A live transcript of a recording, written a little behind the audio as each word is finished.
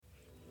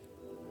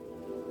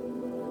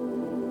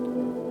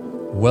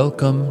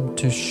Welcome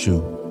to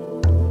Shu,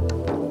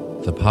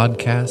 the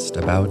podcast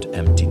about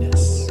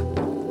emptiness.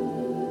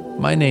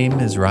 My name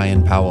is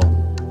Ryan Powell,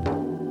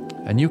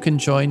 and you can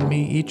join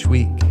me each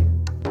week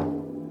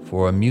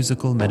for a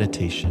musical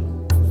meditation,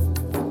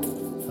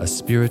 a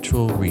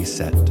spiritual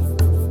reset,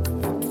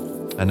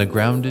 and a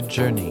grounded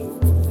journey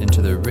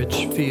into the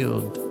rich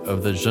field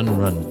of the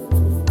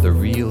Zhenren, the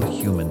real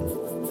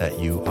human that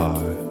you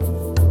are.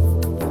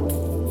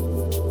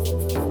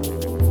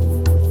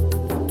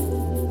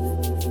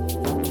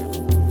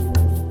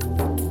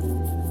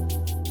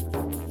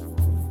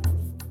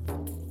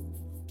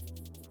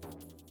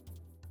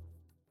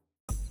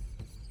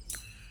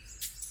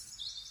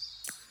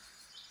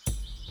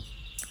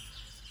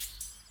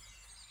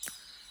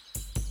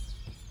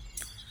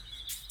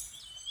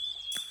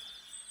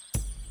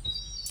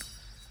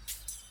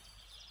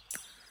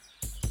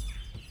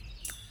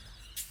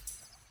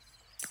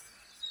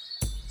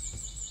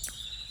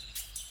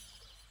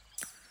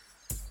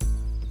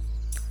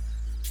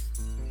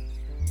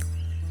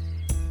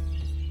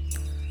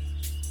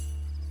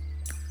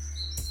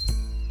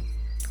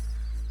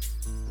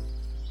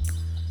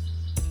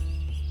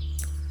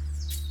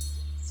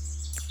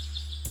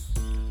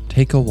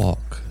 Take a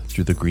walk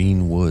through the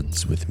green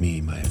woods with me,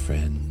 my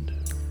friend.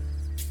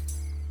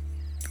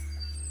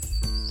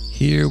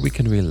 Here we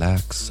can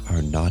relax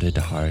our knotted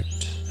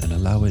heart and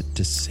allow it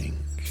to sink.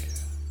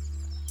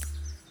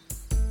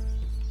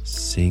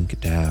 Sink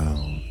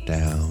down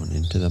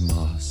into the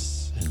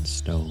moss and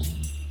stone,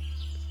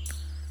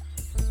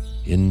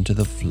 into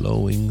the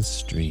flowing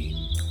stream.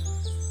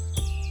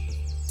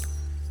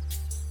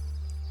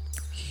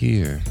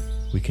 Here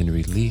we can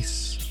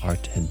release our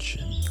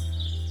tension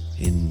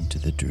into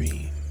the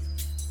dream.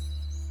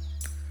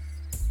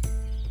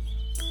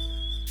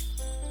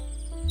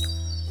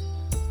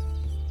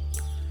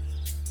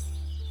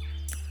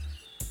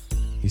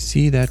 You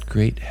see that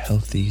great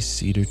healthy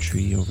cedar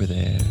tree over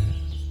there,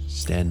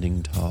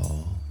 standing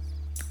tall?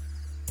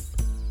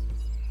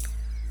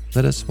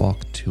 Let us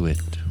walk to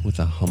it with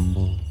a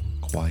humble,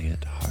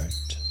 quiet heart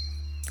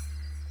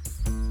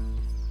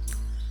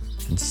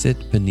and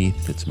sit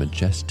beneath its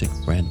majestic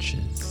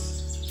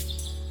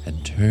branches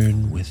and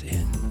turn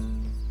within.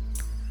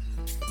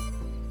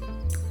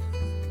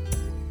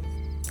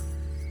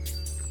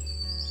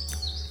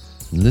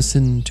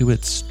 Listen to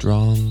its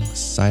strong,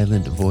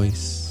 silent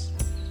voice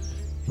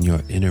in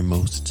your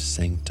innermost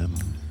sanctum.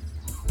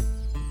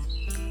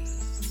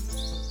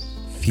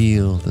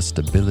 Feel the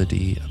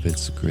stability of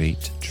its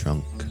great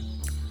trunk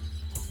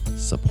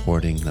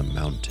supporting the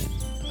mountain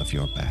of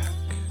your back.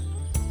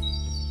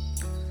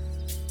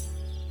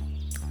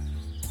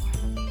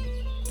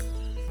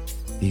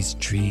 These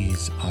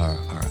trees are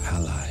our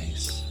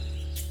allies.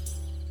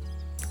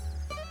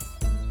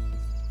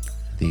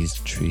 These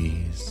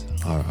trees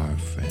are our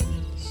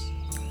friends.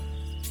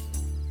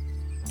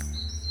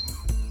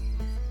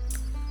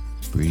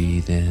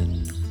 Breathe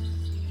in.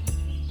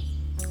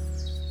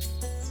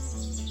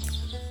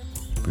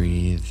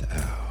 Breathe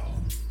out.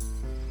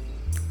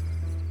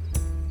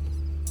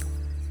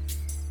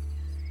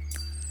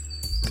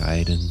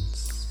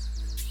 Guidance,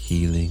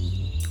 healing,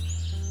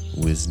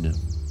 wisdom.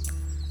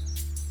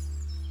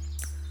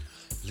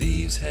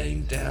 Leaves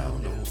hang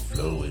down old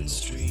flowing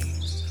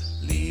streams.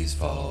 Leaves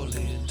fall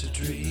into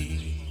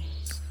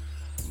trees.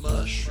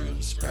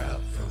 Mushrooms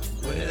sprout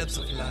from webs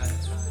of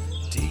life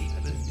deep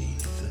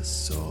beneath the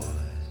soil.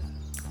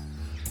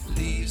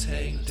 Leaves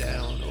hang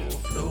down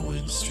old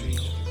flowing streams.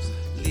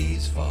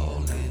 Leaves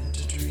fall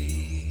into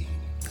trees.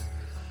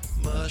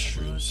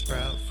 Mushrooms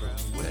sprout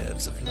from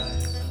webs of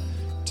life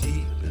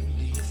deep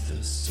beneath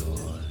the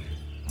soil.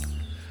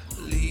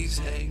 Leaves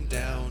hang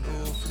down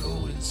old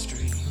flowing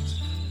streams.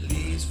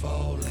 Leaves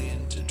fall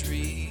into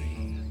trees.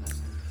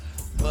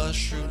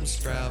 Mushrooms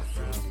sprout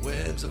from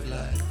webs of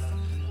life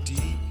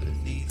deep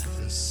beneath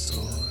the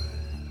soil.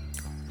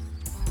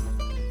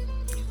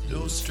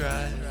 No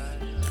strife,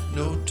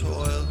 no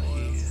toil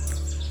here,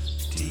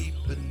 deep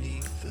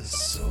beneath the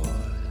soil.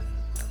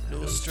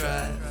 No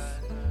strife,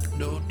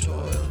 no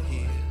toil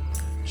here,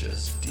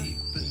 just deep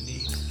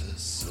beneath the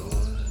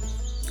soil.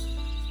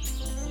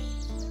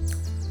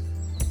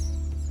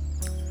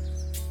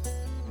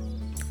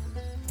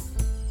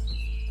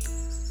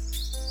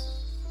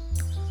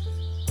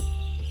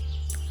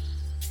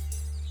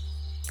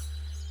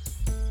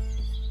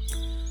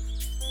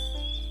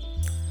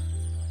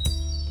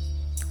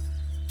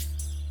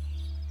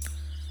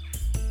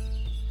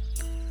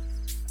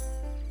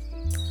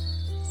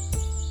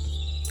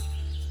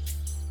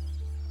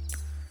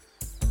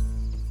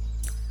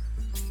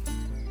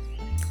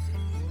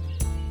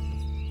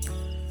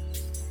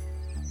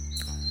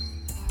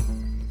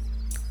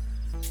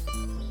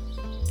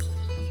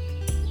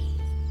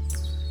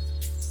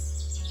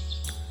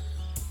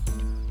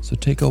 So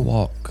take a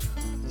walk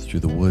through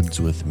the woods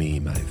with me,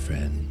 my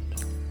friend.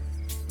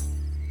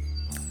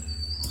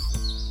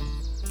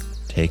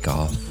 Take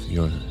off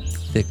your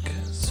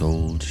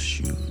thick-soled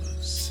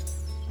shoes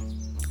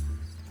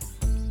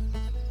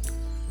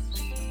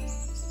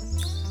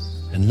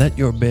and let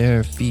your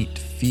bare feet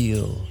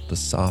feel the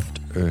soft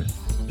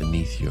earth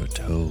beneath your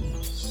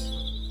toes.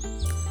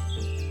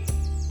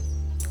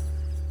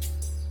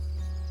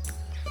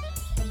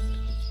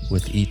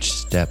 With each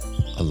step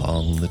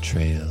along the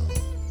trail,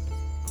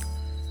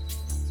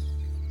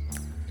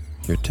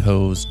 your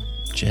toes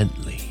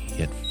gently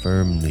yet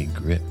firmly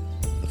grip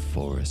the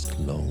forest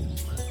loam.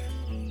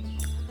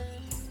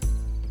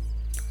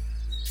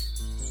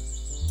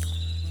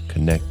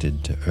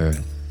 Connected to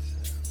earth,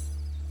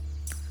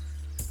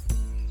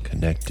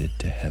 connected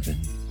to heaven,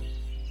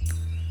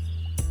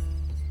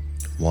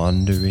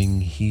 wandering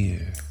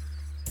here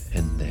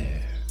and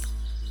there,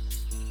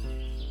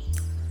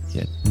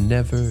 yet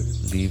never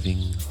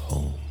leaving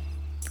home.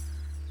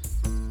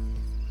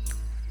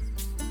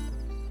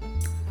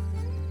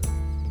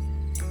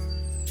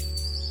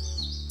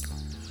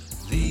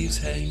 Leaves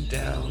hang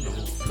down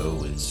old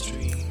flowing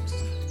streams,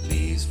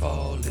 leaves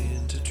fall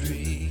into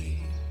dreams.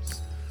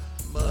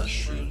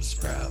 Mushrooms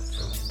sprout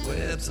from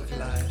webs of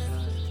life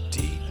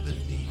deep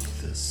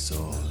beneath the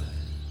soil.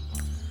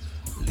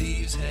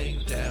 Leaves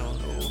hang down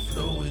old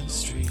flowing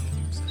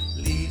streams,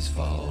 leaves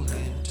fall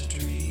into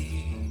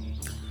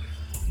dreams.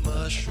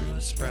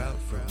 Mushrooms sprout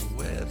from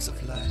webs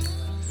of life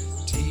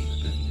deep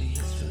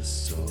beneath the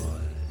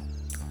soil.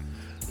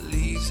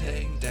 Leaves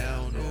hang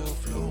down old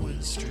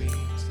flowing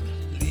streams,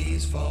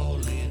 leaves fall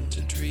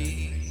into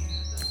dreams.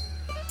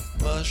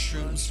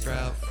 Mushrooms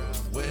sprout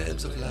from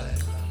webs of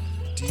life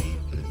deep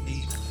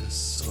beneath the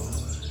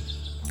soil.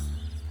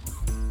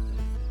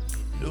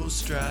 No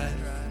strife,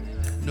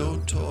 no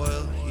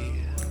toil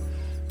here,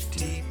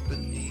 deep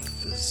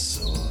beneath the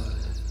soil.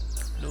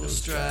 No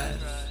strife,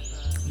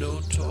 no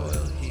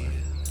toil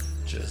here,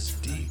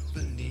 just deep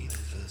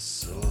beneath the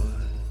soil.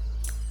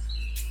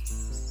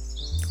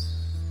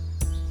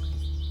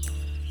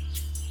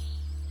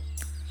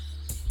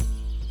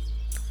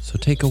 So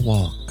take a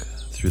walk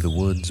through the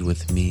woods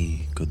with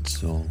me, good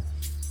soul.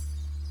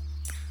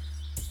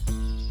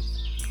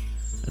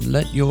 And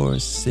let your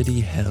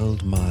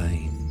city-held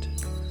mind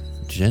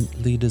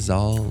gently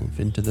dissolve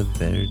into the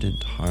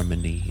verdant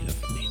harmony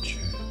of nature.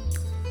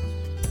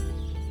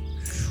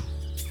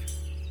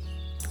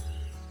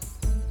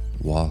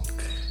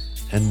 Walk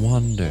and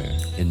wander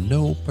in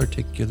no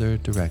particular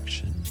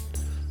direction,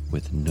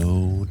 with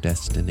no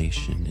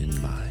destination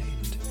in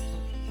mind.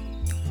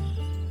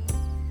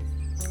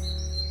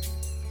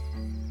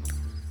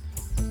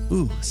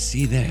 Ooh,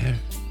 see there,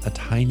 a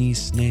tiny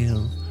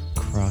snail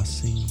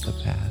crossing the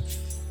path.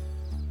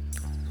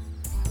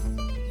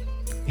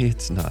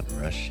 It's not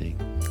rushing,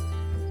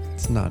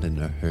 it's not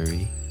in a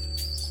hurry,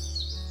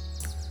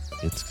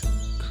 it's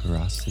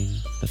crossing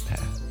the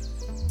path.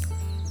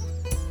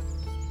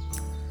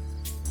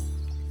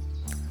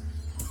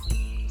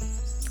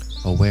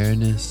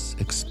 Awareness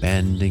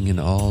expanding in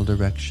all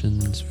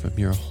directions from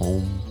your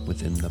home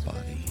within the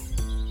body.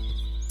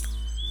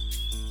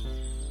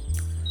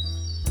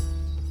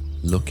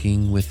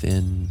 Looking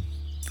within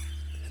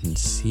and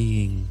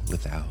seeing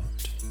without.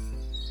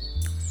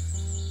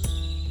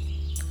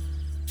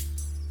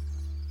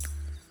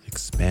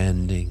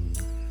 Expanding,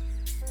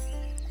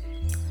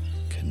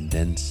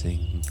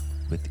 condensing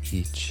with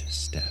each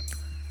step.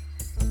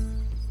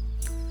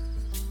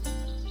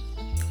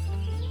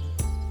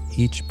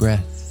 Each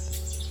breath,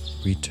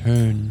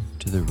 return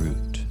to the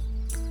root.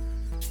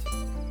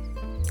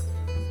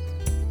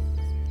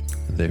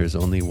 There's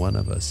only one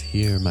of us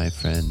here, my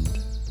friend.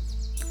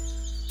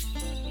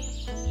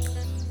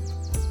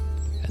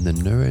 And the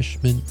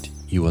nourishment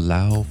you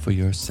allow for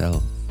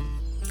yourself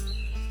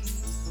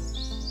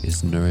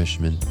is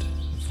nourishment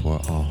for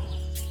all.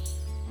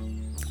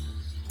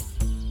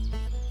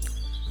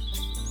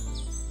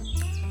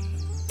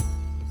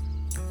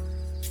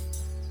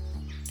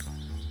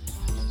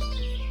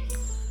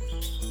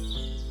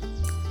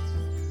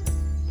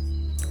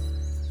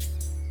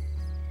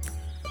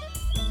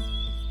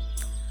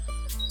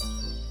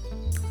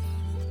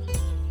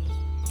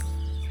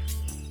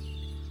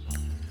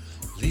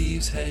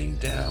 Leaves hang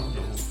down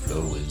old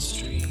flowing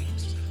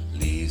streams,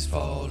 leaves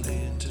fall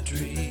into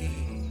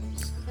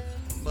dreams.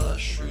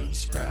 Mushrooms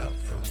sprout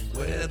from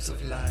webs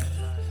of life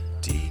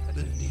deep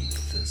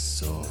beneath the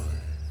soil.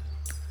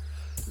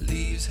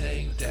 Leaves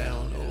hang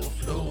down old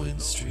flowing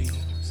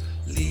streams,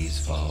 leaves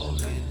fall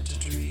into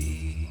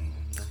dreams.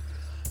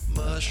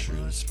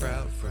 Mushrooms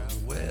sprout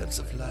from webs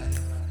of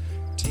life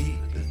deep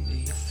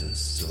beneath the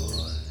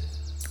soil.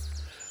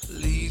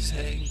 Leaves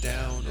hang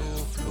down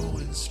old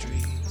flowing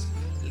streams,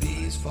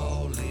 leaves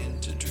fall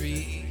into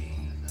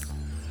dreams.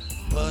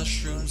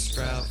 Mushrooms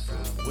sprout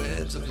from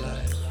webs of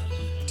life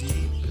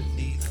deep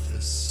beneath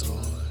the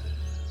soil.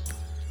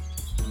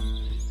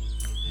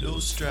 No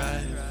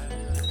strife,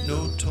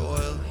 no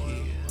toil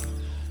here,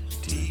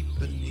 deep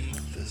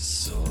beneath the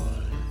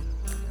soil.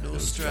 No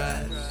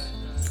strife,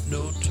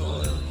 no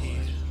toil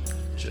here,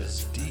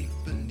 just deep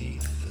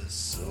beneath the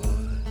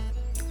soil.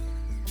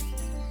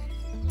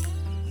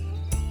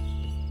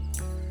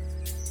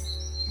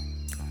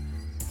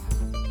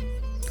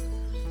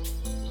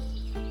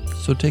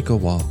 So take a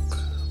walk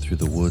through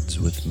the woods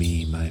with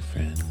me, my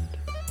friend.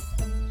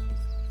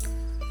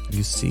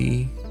 You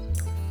see,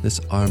 This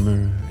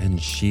armor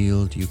and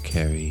shield you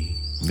carry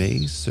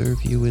may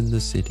serve you in the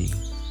city,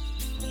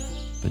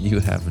 but you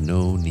have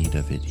no need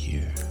of it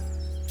here.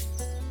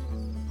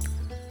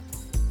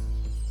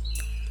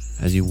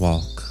 As you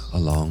walk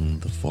along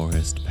the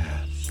forest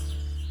path,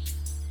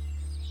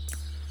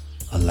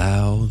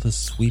 allow the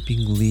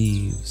sweeping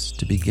leaves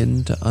to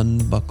begin to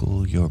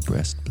unbuckle your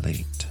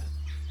breastplate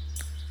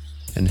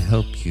and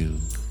help you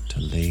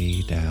to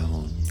lay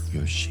down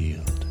your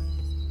shield.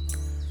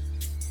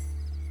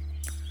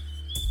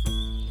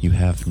 You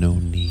have no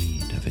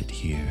need of it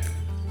here.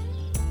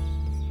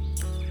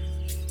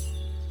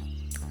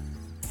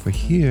 For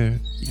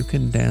here you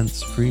can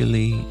dance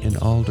freely in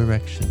all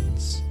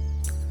directions.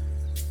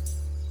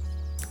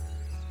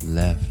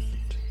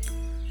 Left,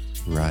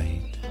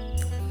 right,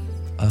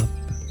 up,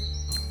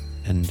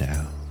 and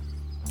down.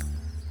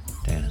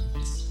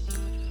 Dance.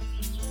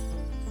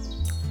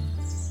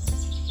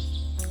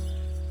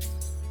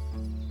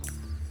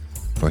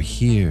 For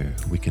here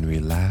we can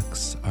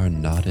relax our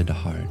knotted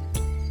heart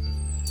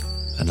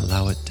and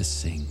allow it to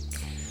sink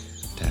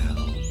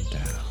down.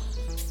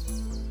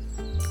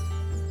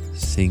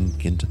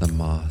 Sink into the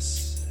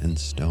moss and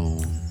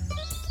stone,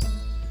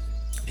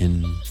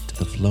 into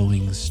the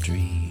flowing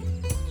stream,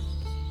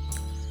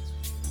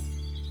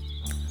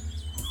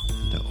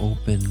 and to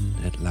open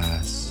at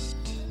last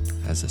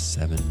as a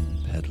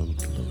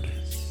 7-petaled lotus.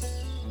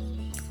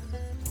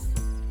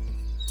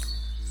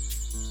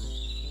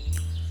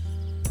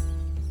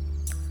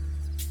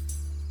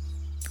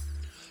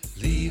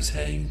 Leaves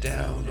hang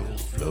down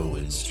old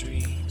flowing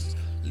streams,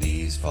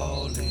 leaves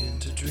fall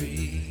into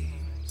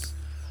dreams.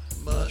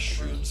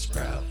 Mushrooms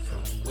sprout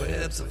from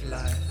webs of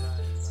life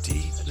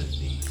deep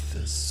beneath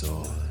the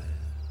soil.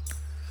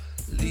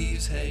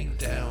 Leaves hang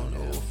down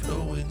old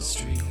flowing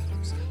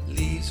streams,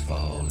 leaves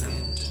fall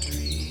into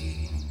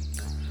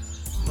dreams.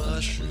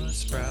 Mushrooms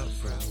sprout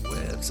from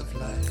webs of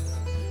life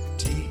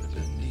deep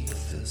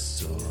beneath the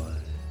soil.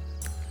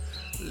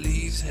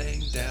 Leaves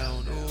hang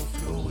down old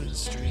flowing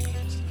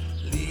streams,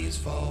 leaves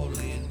fall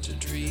into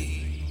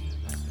dreams.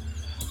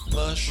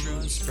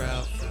 Mushrooms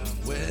sprout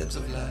from webs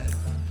of life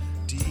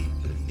deep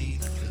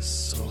beneath the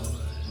soil.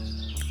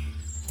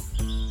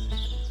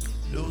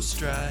 No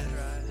strife,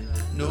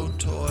 no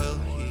toil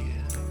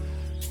here,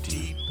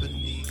 deep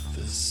beneath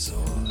the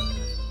soil.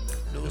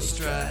 No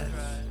strife,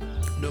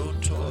 no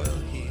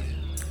toil here,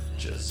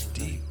 just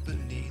deep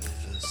beneath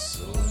the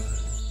soil.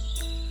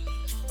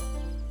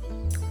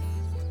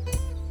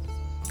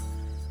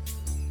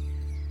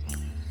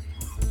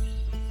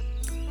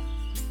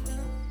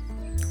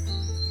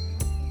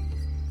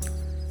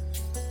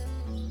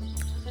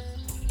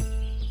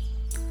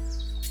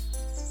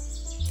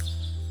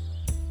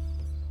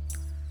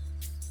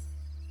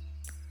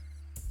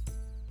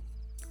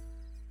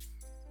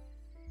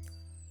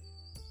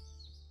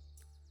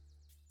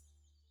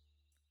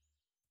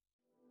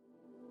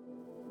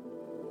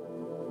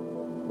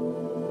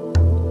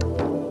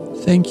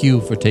 Thank you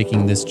for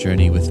taking this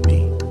journey with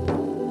me.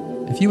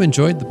 If you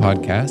enjoyed the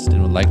podcast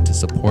and would like to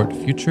support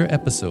future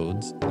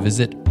episodes,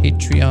 visit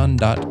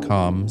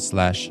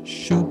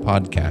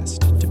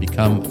patreon.com/shoepodcast to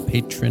become a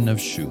patron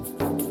of Shoe.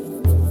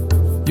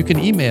 You can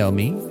email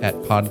me at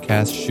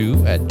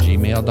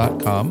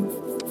podcastshoe@gmail.com.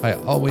 I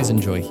always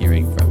enjoy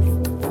hearing from you.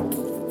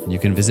 You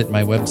can visit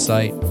my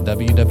website,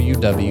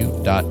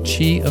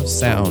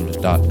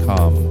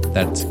 www.chiofsound.com.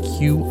 That's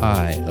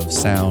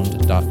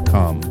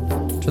QIofsound.com.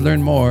 to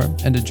learn more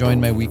and to join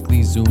my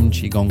weekly Zoom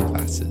Qigong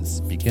classes.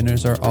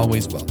 Beginners are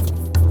always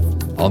welcome.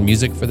 All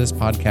music for this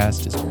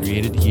podcast is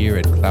created here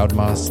at Cloud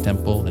Moss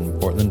Temple in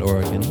Portland,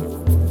 Oregon.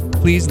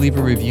 Please leave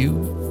a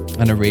review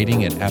and a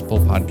rating at Apple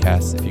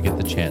Podcasts if you get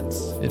the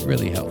chance. It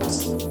really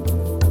helps.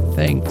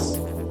 Thanks.